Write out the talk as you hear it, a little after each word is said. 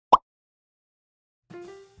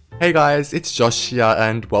Hey guys, it's Josh here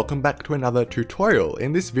and welcome back to another tutorial.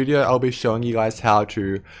 In this video I'll be showing you guys how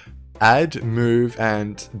to add, move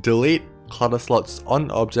and delete clutter slots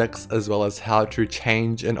on objects, as well as how to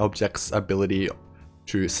change an object's ability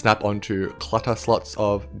to snap onto clutter slots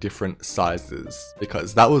of different sizes,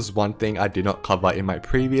 because that was one thing I did not cover in my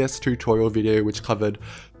previous tutorial video, which covered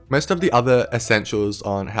most of the other essentials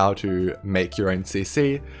on how to make your own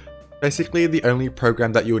CC. Basically, the only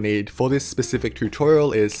program that you'll need for this specific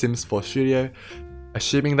tutorial is Sims 4 Studio.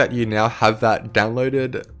 Assuming that you now have that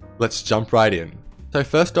downloaded, let's jump right in. So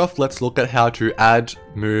first off, let's look at how to add,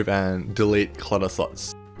 move and delete clutter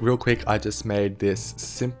slots. Real quick, I just made this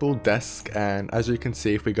simple desk, and as you can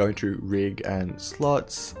see, if we go into rig and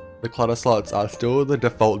slots, the clutter slots are still the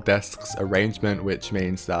default desk's arrangement, which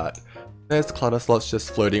means that there's clutter slots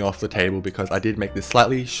just floating off the table because I did make this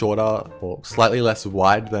slightly shorter or slightly less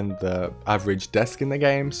wide than the average desk in the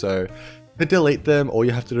game. So to delete them, all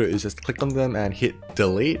you have to do is just click on them and hit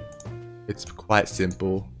delete. It's quite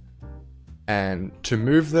simple. And to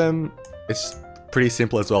move them, it's pretty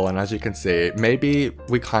simple as well. And as you can see, maybe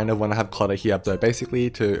we kind of want to have clutter here. So basically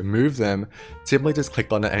to move them, simply just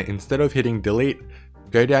click on it, and instead of hitting delete,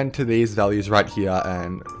 go down to these values right here,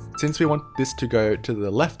 and since we want this to go to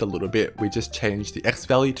the left a little bit, we just change the X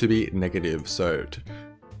value to be negative. So to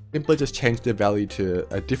simply just change the value to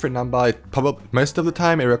a different number. Probably most of the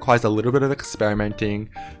time it requires a little bit of experimenting,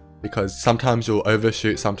 because sometimes you'll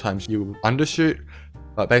overshoot, sometimes you'll undershoot,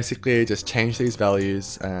 but basically just change these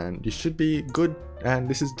values and you should be good.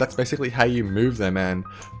 And that's basically how you move them, and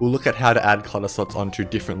we'll look at how to add clutter slots onto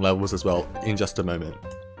different levels as well in just a moment.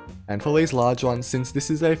 And for these large ones, since this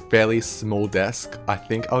is a fairly small desk, I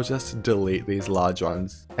think I'll just delete these large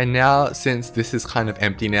ones. And now, since this is kind of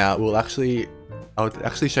empty now, I'll actually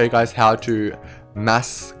show you guys how to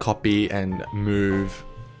mass copy and move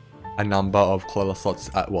a number of clutter slots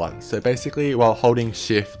at once. So basically, while holding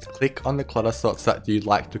shift, click on the clutter slots that you'd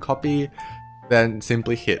like to copy, then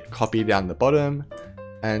simply hit copy down the bottom.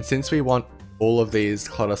 And since we want all of these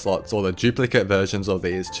clutter slots, or the duplicate versions of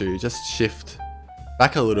these, to just shift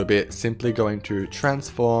back a little bit, simply going to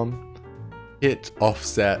transform, hit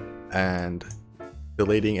offset, and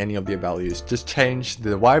deleting any of the values. Just change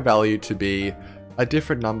the Y value to be a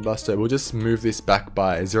different number, so we'll just move this back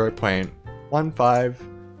by 0.15,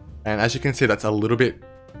 and as you can see, that's a little bit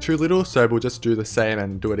too little, so we'll just do the same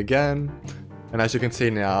and do it again. And as you can see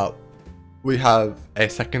now, we have a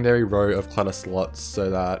secondary row of clutter slots, so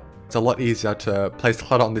that it's a lot easier to place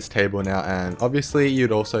clutter on this table now. And obviously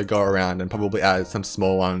you'd also go around and probably add some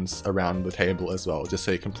small ones around the table as well, just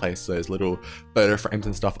so you can place those little photo frames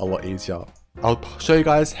and stuff a lot easier. I'll show you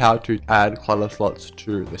guys how to add clutter slots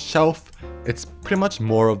to the shelf. It's pretty much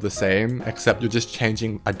more of the same, except you're just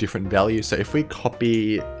changing a different value. So if we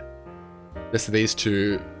copy just these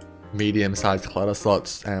two medium-sized clutter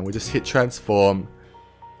slots and we just hit transform,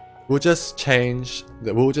 we'll just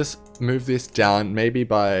move this down maybe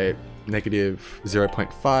by negative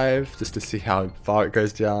 0.5 just to see how far it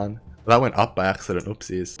goes down. That went up by accident,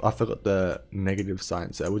 oopsies. I forgot the negative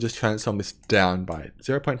sign, so we'll just transform this down by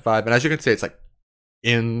 0.5, and as you can see, it's like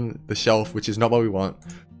in the shelf, which is not what we want.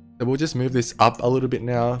 So we'll just move this up a little bit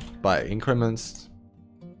now by increments,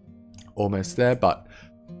 almost there. But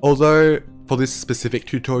although for this specific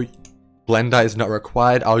tutorial Blender is not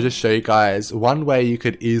required, I'll just show you guys one way you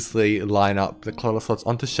could easily line up the clutter slots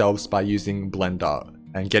onto shelves by using Blender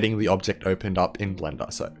and getting the object opened up in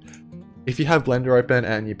Blender. So if you have Blender open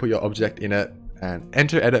and you put your object in it and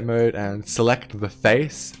enter edit mode and select the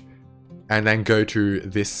face, and then go to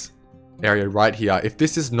this area right here. If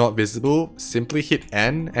this is not visible, simply hit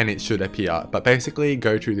N and it should appear. But basically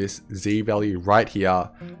go to this Z value right here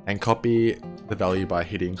and copy the value by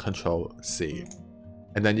hitting Ctrl C.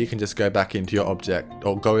 And then you can just go back into your object,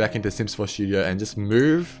 or go back into Sims 4 Studio and just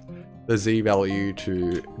move the Z value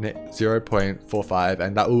to 0.45,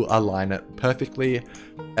 and that will align it perfectly.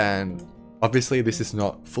 And obviously this is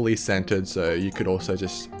not fully centered, so you could also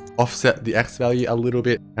just offset the X value a little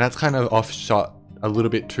bit, and that's kind of offshot a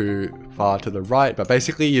little bit too far to the right. But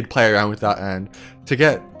basically you'd play around with that, and to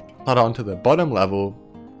get clutter onto the bottom level,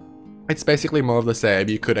 it's basically more of the same.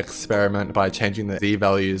 You could experiment by changing the Z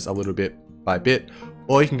values a little bit by bit,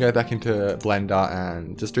 or you can go back into Blender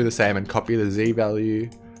and just do the same and copy the Z value,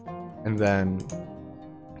 and then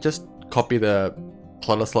just copy the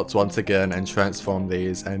clutter slots once again and transform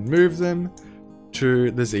these and move them to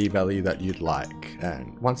the Z value that you'd like.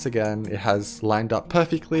 And once again, it has lined up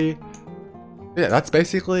perfectly. Yeah, that's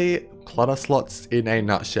basically clutter slots in a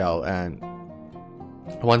nutshell, and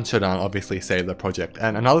once you're done, obviously save the project.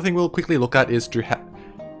 And another thing we'll quickly look at is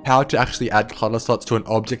how how to actually add clutter slots to an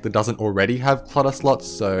object that doesn't already have clutter slots.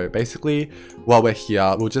 So basically, while we're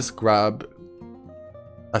here, we'll just grab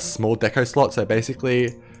a small deco slot. So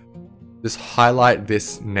basically, just highlight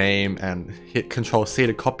this name and hit Control C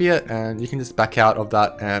to copy it, and you can just back out of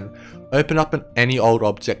that and open up any old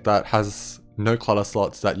object that has no clutter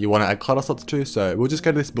slots that you want to add clutter slots to. So we'll just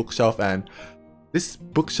go to this bookshelf, and this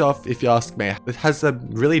bookshelf, if you ask me, it has a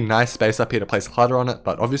really nice space up here to place clutter on it,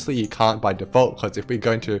 but obviously you can't by default, because if we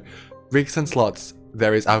go into rigs and slots,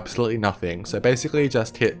 there is absolutely nothing. So basically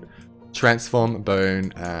just hit transform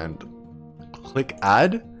bone and click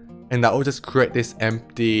add, and that will just create this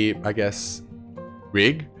empty, I guess,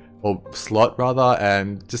 rig or slot rather,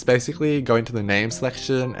 and just basically go into the name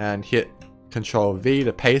selection and hit Control V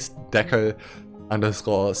to paste deco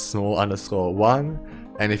underscore small underscore 1.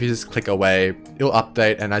 And if you just click away, it'll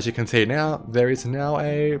update, and as you can see now, there is now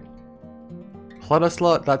a clutter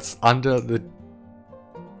slot that's under the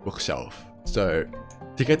bookshelf. So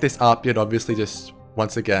to get this up, you'd obviously just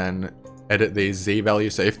once again edit these Z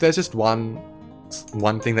values. So if there's just one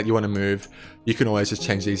thing that you want to move, you can always just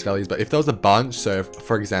change these values. But if there was a bunch, so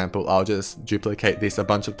for example, I'll just duplicate this a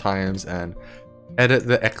bunch of times and edit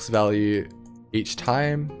the X value each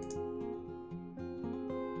time.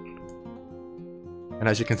 And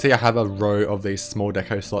as you can see, I have a row of these small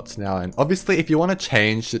deco slots now. And obviously, if you want to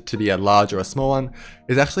change it to be a large or a small one,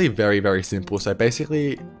 it's actually very, very simple. So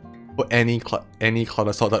basically, for any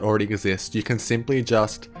clutter slot that already exists, you can simply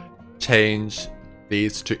just change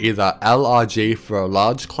these to either LRG for a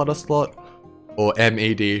large clutter slot or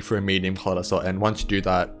MED for a medium clutter slot. And once you do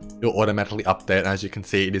that, it'll automatically update. As you can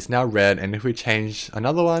see, it is now red. And if we change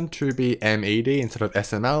another one to be MED instead of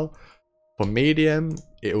SML for medium,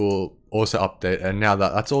 it will also update. And now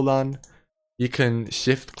that that's all done, you can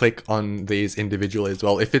shift click on these individually as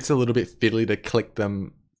well. If it's a little bit fiddly to click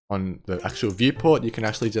them on the actual viewport, you can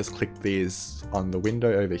actually just click these on the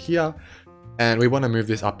window over here. And we want to move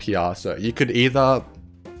this up here. So you could either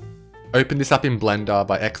open this up in Blender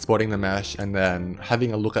by exporting the mesh and then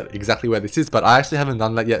having a look at exactly where this is, but I actually haven't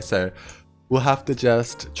done that yet, so we'll have to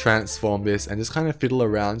just transform this and just kind of fiddle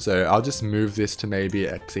around. So I'll just move this to maybe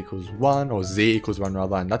X equals 1 or Z equals 1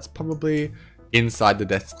 rather, and that's probably inside the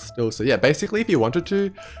desk still. So yeah, basically if you wanted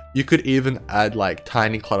to, you could even add like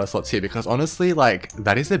tiny clutter slots here, because honestly, like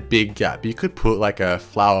that is a big gap. You could put like a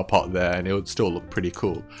flower pot there and it would still look pretty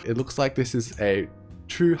cool. It looks like this is a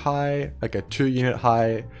 2 unit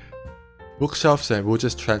high bookshelf, so we'll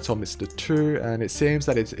just transform this to 2, and it seems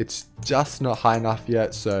that it's just not high enough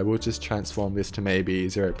yet, so we'll just transform this to maybe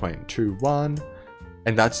 0.21,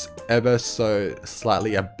 and that's ever so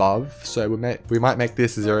slightly above, so we might make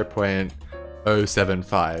this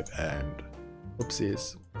 0.075 and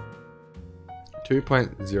oopsies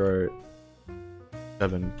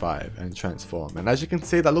 2.075 and transform. And as you can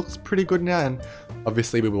see, that looks pretty good now, and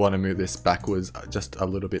obviously we want to move this backwards just a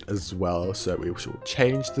little bit as well, so we will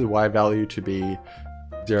change the Y value to be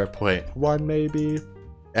 0.1 maybe,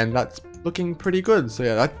 and that's looking pretty good. So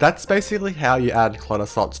yeah, that's basically how you add clutter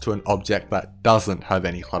slots to an object that doesn't have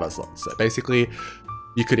any clutter slots. So basically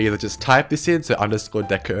you could either just type this in, so underscore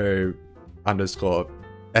deco underscore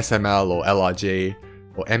SML or LRG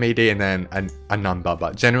or MED and then a number,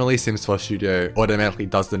 but generally Sims 4 Studio automatically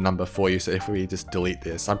does the number for you. So if we just delete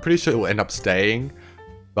this, I'm pretty sure it will end up staying,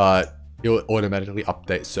 but it will automatically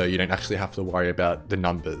update, so you don't actually have to worry about the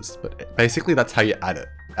numbers. But basically that's how you add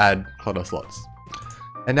clutter slots.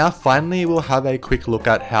 And now finally we'll have a quick look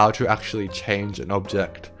at how to actually change an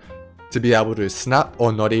object to be able to snap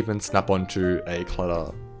or not even snap onto a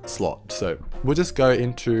clutter slot. So we'll just go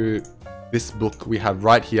into this book we have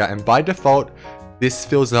right here, and by default this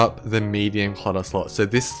fills up the medium clutter slot. So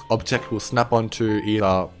this object will snap onto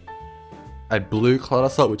either a blue clutter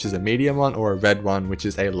slot, which is a medium one, or a red one, which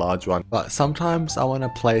is a large one. But sometimes I want to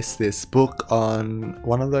place this book on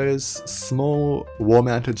one of those small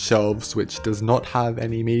wall-mounted shelves which does not have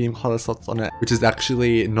any medium clutter slots on it, which is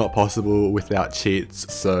actually not possible without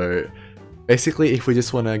cheats. So basically, if we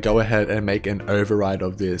just want to go ahead and make an override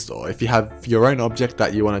of this, or if you have your own object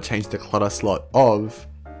that you want to change the clutter slot of,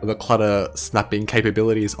 or the clutter snapping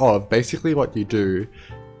capabilities of, basically what you do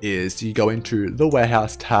is you go into the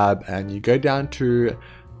warehouse tab and you go down to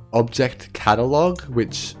object catalog,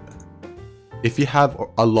 which if you have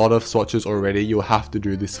a lot of swatches already, you'll have to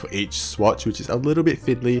do this for each swatch, which is a little bit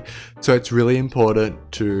fiddly. So it's really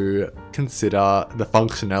important to consider the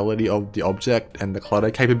functionality of the object and the clutter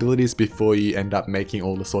capabilities before you end up making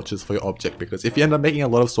all the swatches for your object, because if you end up making a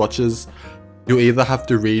lot of swatches, you'll either have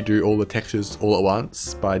to redo all the textures all at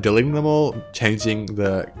once by deleting them all, changing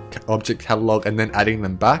the object catalog and then adding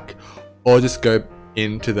them back, or just go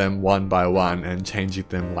into them one by one and changing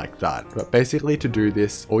them like that. But basically to do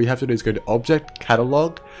this, all you have to do is go to Object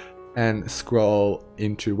Catalog and scroll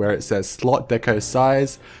into where it says Slot Deco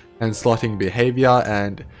Size and Slotting Behavior,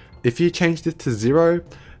 and if you change this to 0,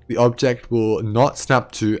 the object will not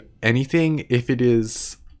snap to anything. If it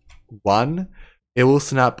is 1, it will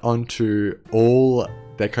snap onto all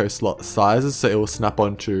deco slot sizes, so it will snap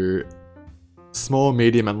onto small,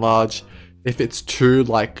 medium and large. If it's 2,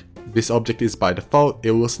 like this object is by default,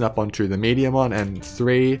 it will snap onto the medium one, and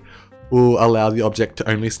 3 will allow the object to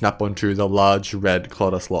only snap onto the large red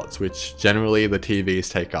clutter slots, which generally the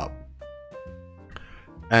TVs take up.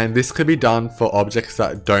 And this could be done for objects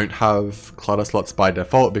that don't have clutter slots by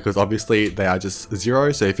default, because obviously they are just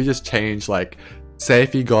 0. So if you just change, like, say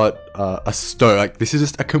if you got a stove, like this is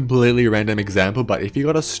just a completely random example, but if you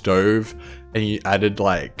got a stove and you added,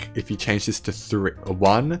 like, if you change this to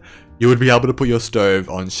 1, you would be able to put your stove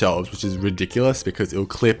on shelves, which is ridiculous because it'll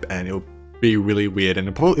clip and it'll be really weird, and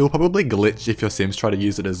it'll probably glitch if your Sims try to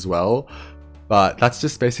use it as well. But that's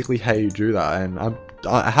just basically how you do that, and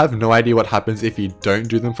I have no idea what happens if you don't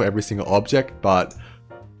do them for every single object, but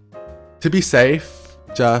to be safe,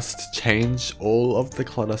 just change all of the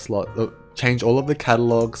clutter slot, change all of the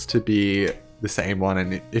catalogs to be the same one,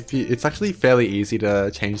 and it's actually fairly easy to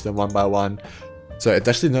change them one by one, so it's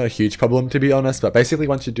actually not a huge problem, to be honest. But basically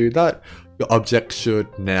once you do that, your object should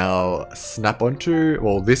now snap onto,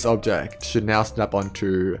 well, this object should now snap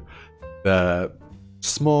onto the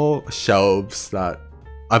small shelves that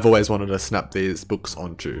I've always wanted to snap these books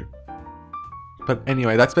onto. But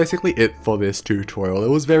anyway, that's basically it for this tutorial. It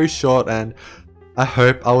was very short, and I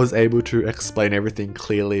hope I was able to explain everything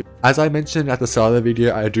clearly. As I mentioned at the start of the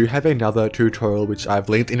video, I do have another tutorial which I've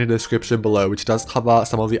linked in the description below, which does cover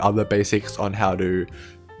some of the other basics on how to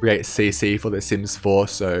create CC for The Sims 4,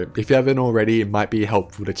 so if you haven't already, it might be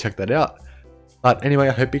helpful to check that out. But anyway,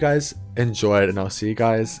 I hope you guys enjoyed, and I'll see you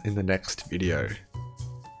guys in the next video.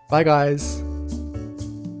 Bye guys!